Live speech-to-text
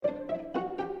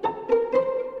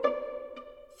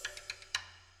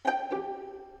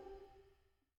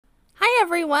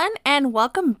everyone, and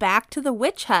welcome back to the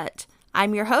Witch Hut.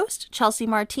 I'm your host, Chelsea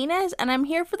Martinez, and I'm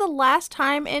here for the last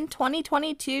time in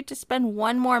 2022 to spend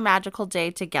one more magical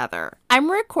day together.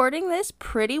 I'm recording this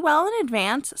pretty well in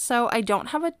advance, so I don't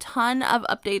have a ton of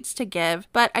updates to give,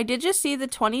 but I did just see the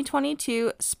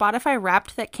 2022 Spotify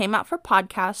Wrapped that came out for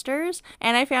podcasters,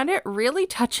 and I found it really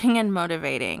touching and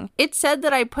motivating. It said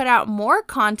that I put out more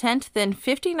content than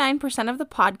 59% of the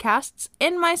podcasts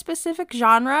in my specific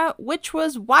genre, which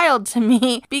was wild to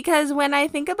me, because when I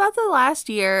think about the last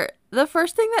year, the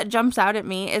first thing that jumps out at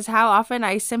me is how often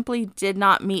I simply did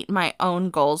not meet my own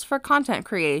goals for content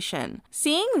creation.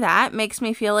 Seeing that makes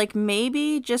me feel like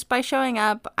maybe just by showing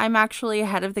up, I'm actually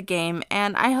ahead of the game,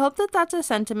 and I hope that that's a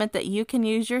sentiment that you can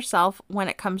use yourself when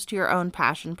it comes to your own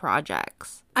passion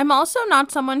projects. I'm also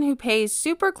not someone who pays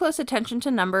super close attention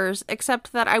to numbers,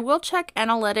 except that I will check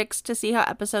analytics to see how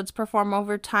episodes perform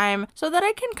over time so that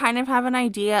I can kind of have an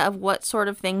idea of what sort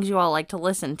of things you all like to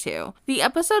listen to. The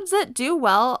episodes that do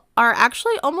well are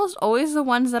actually almost always the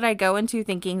ones that I go into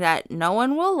thinking that no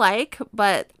one will like,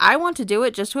 but I want to do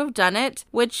it just to have done it,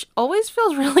 which always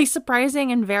feels really surprising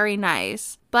and very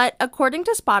nice. But according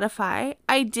to Spotify,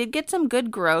 I did get some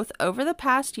good growth over the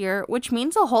past year, which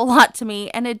means a whole lot to me,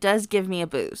 and it does give me a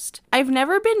boost. I've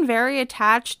never been very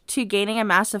attached to gaining a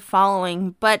massive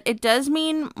following, but it does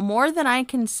mean more than I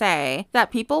can say that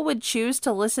people would choose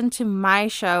to listen to my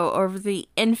show over the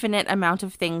infinite amount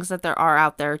of things that there are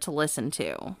out there to listen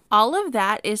to. All of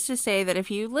that is to say that if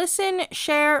you listen,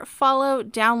 share, follow,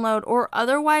 download, or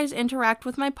otherwise interact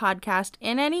with my podcast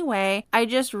in any way, I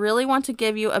just really want to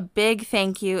give you a big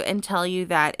thank you and tell you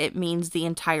that it means the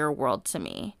entire world to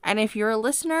me. And if you're a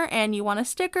listener and you want a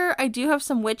sticker, I do have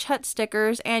some Witch Hut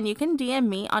stickers, and you can DM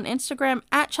me on Instagram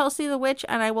at Chelsea the Witch,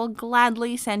 and I will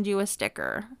gladly send you a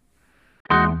sticker.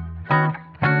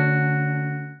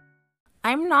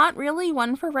 I'm not really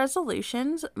one for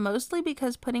resolutions, mostly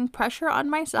because putting pressure on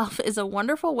myself is a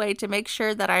wonderful way to make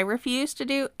sure that I refuse to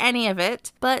do any of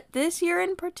it. But this year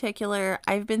in particular,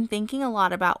 I've been thinking a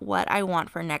lot about what I want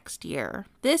for next year.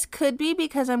 This could be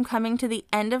because I'm coming to the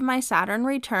end of my Saturn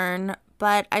return,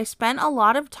 but I spent a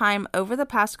lot of time over the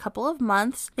past couple of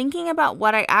months thinking about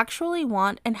what I actually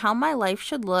want and how my life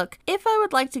should look if I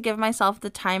would like to give myself the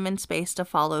time and space to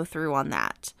follow through on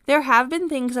that. There have been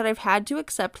things that I've had to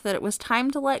accept that it was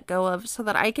time to let go of so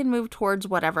that I can move towards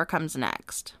whatever comes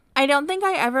next. I don't think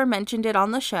I ever mentioned it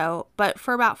on the show, but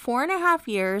for about 4.5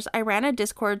 years, I ran a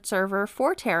Discord server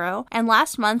for tarot, and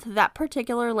last month, that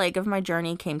particular leg of my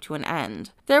journey came to an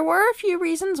end. There were a few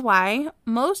reasons why,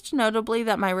 most notably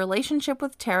that my relationship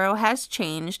with tarot has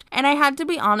changed, and I had to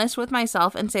be honest with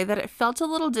myself and say that it felt a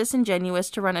little disingenuous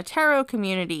to run a tarot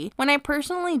community when I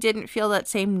personally didn't feel that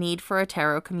same need for a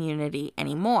tarot community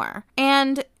anymore.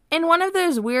 And in one of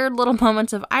those weird little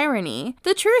moments of irony,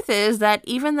 the truth is that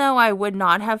even though I would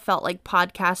not have felt like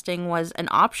podcasting was an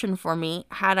option for me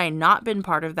had I not been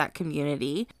part of that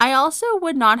community, I also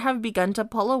would not have begun to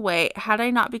pull away had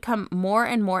I not become more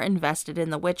and more invested in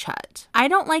the Witch Hut. I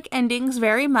don't like endings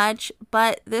very much,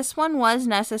 but this one was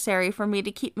necessary for me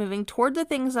to keep moving toward the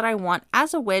things that I want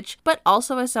as a witch, but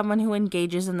also as someone who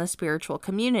engages in the spiritual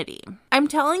community. I'm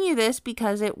telling you this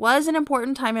because it was an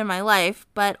important time in my life,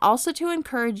 but also to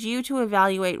encourage you to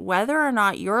evaluate whether or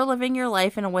not you're living your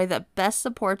life in a way that best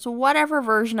supports whatever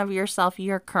version of yourself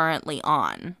you're currently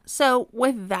on. So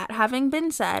with that having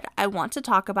been said, I want to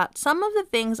talk about some of the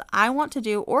things I want to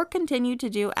do or continue to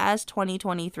do as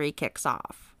 2023 kicks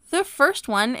off. The first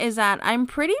one is that I'm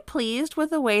pretty pleased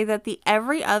with the way that the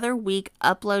every other week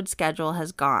upload schedule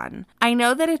has gone. I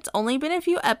know that it's only been a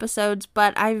few episodes,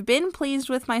 but I've been pleased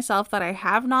with myself that I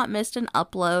have not missed an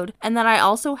upload, and that I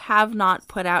also have not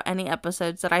put out any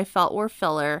episodes that I felt were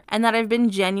filler, and that I've been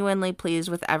genuinely pleased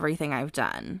with everything I've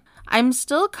done. I'm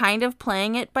still kind of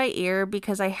playing it by ear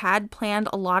because I had planned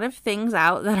a lot of things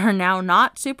out that are now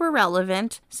not super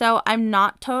relevant, so I'm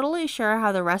not totally sure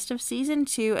how the rest of Season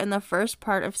 2 and the first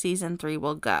part of Season 3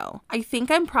 will go. I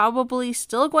think I'm probably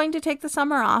still going to take the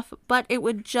summer off, but it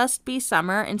would just be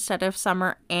summer instead of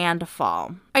summer and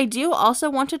fall. I do also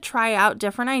want to try out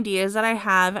different ideas that I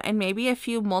have and maybe a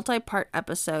few multi-part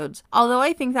episodes, although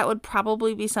I think that would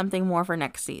probably be something more for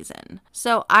next season.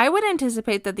 So I would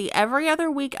anticipate that the every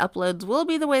other week uploads will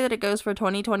be the way that it goes for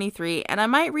 2023, and I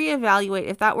might reevaluate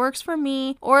if that works for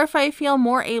me or if I feel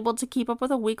more able to keep up with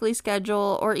a weekly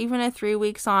schedule or even a 3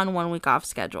 weeks on, 1 week off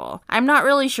schedule. I'm not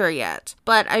really sure yet,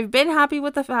 but I've been happy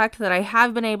with the fact that I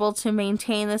have been able to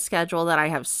maintain the schedule that I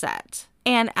have set.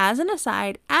 And as an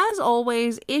aside, as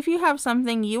always, if you have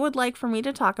something you would like for me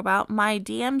to talk about, my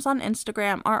DMs on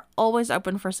Instagram are always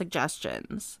open for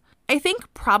suggestions. I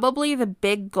think probably the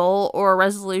big goal or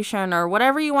resolution or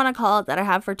whatever you want to call it that I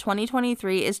have for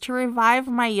 2023 is to revive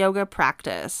my yoga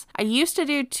practice. I used to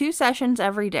do 2 sessions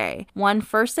every day, one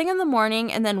first thing in the morning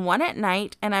and then one at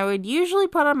night, and I would usually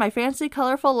put on my fancy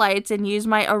colorful lights and use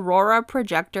my Aurora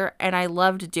projector, and I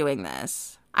loved doing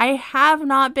this. I have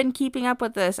not been keeping up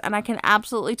with this, and I can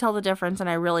absolutely tell the difference, and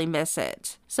I really miss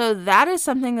it. So that is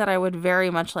something that I would very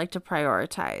much like to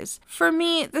prioritize. For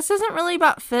me, this isn't really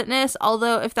about fitness,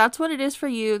 although if that's what it is for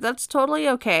you, that's totally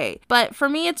okay. But for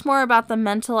me, it's more about the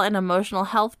mental and emotional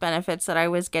health benefits that I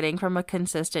was getting from a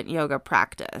consistent yoga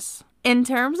practice. In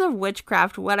terms of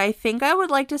witchcraft, what I think I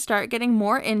would like to start getting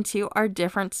more into are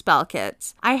different spell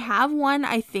kits. I have one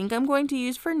I think I'm going to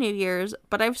use for New Year's,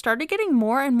 but I've started getting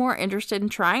more and more interested in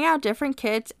trying out different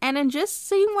kits and in just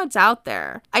seeing what's out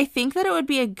there. I think that it would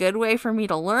be a good way for me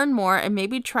to learn more and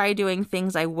maybe try doing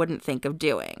things I wouldn't think of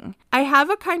doing. I have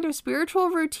a kind of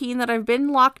spiritual routine that I've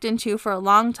been locked into for a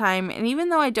long time, and even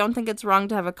though I don't think it's wrong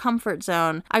to have a comfort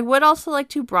zone, I would also like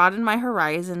to broaden my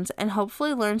horizons and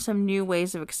hopefully learn some new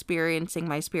ways of experiencing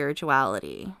my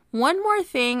spirituality. One more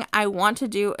thing I want to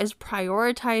do is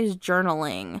prioritize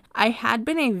journaling. I had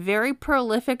been a very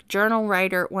prolific journal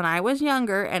writer when I was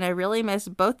younger, and I really miss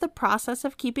both the process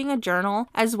of keeping a journal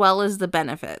as well as the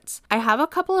benefits. I have a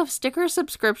couple of sticker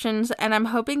subscriptions, and I'm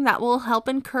hoping that will help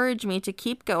encourage me to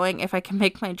keep going if I can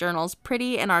make my journals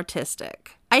pretty and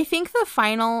artistic. I think the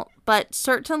final, but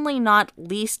certainly not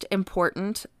least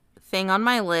important, thing on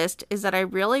my list is that I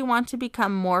really want to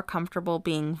become more comfortable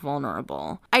being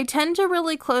vulnerable. I tend to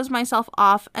really close myself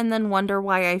off and then wonder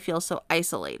why I feel so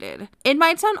isolated. It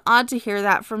might sound odd to hear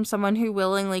that from someone who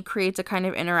willingly creates a kind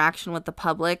of interaction with the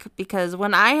public, because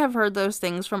when I have heard those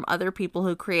things from other people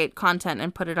who create content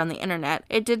and put it on the internet,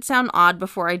 it did sound odd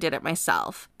before I did it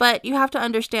myself. But you have to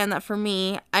understand that for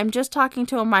me, I'm just talking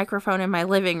to a microphone in my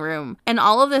living room, and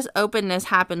all of this openness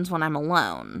happens when I'm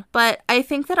alone. But I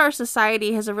think that our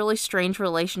society has a really strange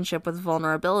relationship with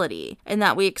vulnerability, in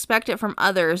that we expect it from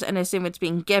others and assume it's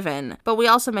being given, but we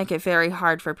also make it very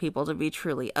hard for people to be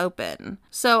truly open.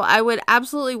 So I would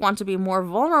absolutely want to be more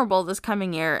vulnerable this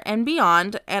coming year and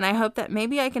beyond, and I hope that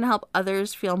maybe I can help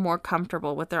others feel more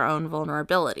comfortable with their own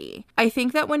vulnerability. I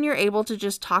think that when you're able to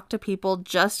just talk to people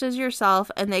just as yourself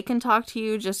and they can talk to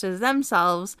you just as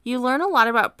themselves, you learn a lot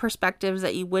about perspectives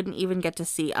that you wouldn't even get to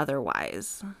see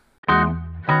otherwise.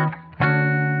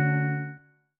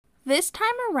 This time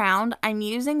around, I'm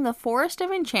using the Forest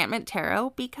of Enchantment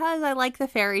Tarot because I like the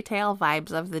fairy tale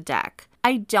vibes of the deck.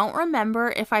 I don't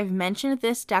remember if I've mentioned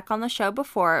this deck on the show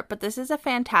before, but this is a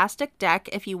fantastic deck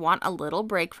if you want a little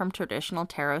break from traditional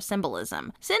tarot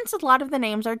symbolism, since a lot of the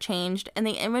names are changed and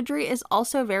the imagery is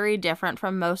also very different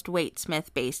from most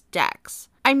Waite-Smith-based decks.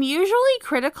 I'm usually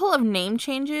critical of name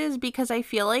changes because I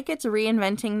feel like it's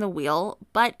reinventing the wheel,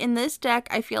 but in this deck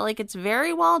I feel like it's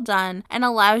very well done and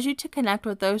allows you to connect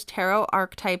with those tarot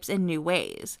archetypes in new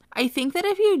ways. I think that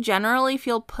if you generally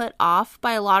feel put off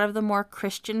by a lot of the more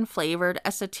Christian flavored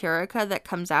esoterica that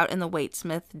comes out in the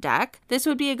Waite-Smith deck, this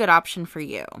would be a good option for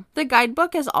you. The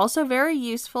guidebook is also very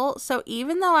useful, so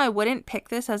even though I wouldn't pick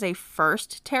this as a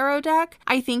first tarot deck,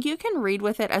 I think you can read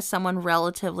with it as someone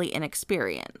relatively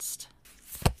inexperienced.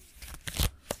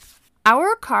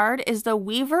 Our card is the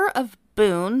Weaver of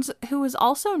Boons, who is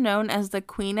also known as the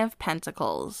Queen of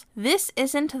Pentacles. This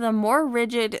isn't the more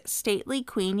rigid, stately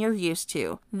queen you're used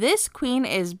to. This queen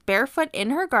is barefoot in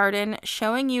her garden,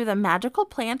 showing you the magical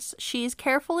plants she's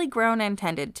carefully grown and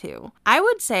tended to. I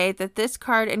would say that this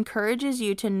card encourages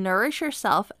you to nourish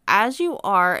yourself as you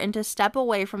are and to step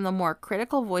away from the more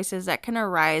critical voices that can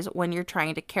arise when you're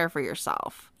trying to care for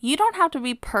yourself. You don't have to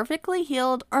be perfectly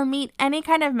healed or meet any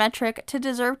kind of metric to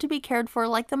deserve to be cared for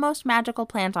like the most magical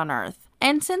plant on earth.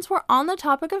 And since we're on the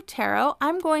topic of tarot,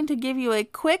 I'm going to give you a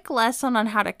quick lesson on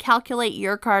how to calculate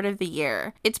your card of the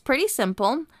year. It's pretty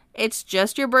simple. It's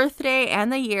just your birthday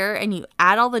and the year, and you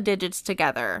add all the digits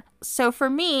together. So for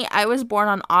me, I was born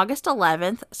on August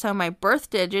 11th, so my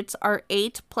birth digits are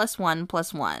 8 plus 1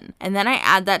 plus 1. And then I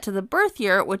add that to the birth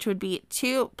year, which would be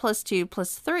 2 plus 2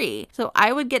 plus 3. So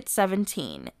I would get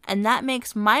 17. And that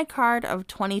makes my card of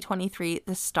 2023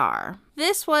 the Star.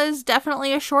 This was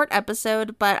definitely a short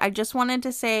episode, but I just wanted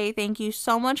to say thank you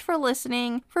so much for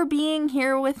listening, for being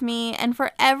here with me, and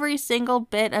for every single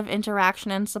bit of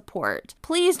interaction and support.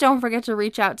 Please don't forget to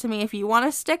reach out to me if you want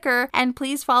a sticker, and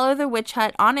please follow The Witch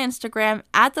Hut on Instagram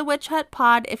at The Witch Hut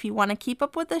Pod if you want to keep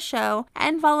up with the show,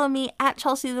 and follow me at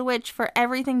Chelsea the Witch for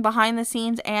everything behind the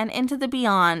scenes and into the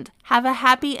beyond. Have a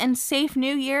happy and safe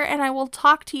new year, and I will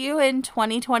talk to you in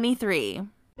 2023.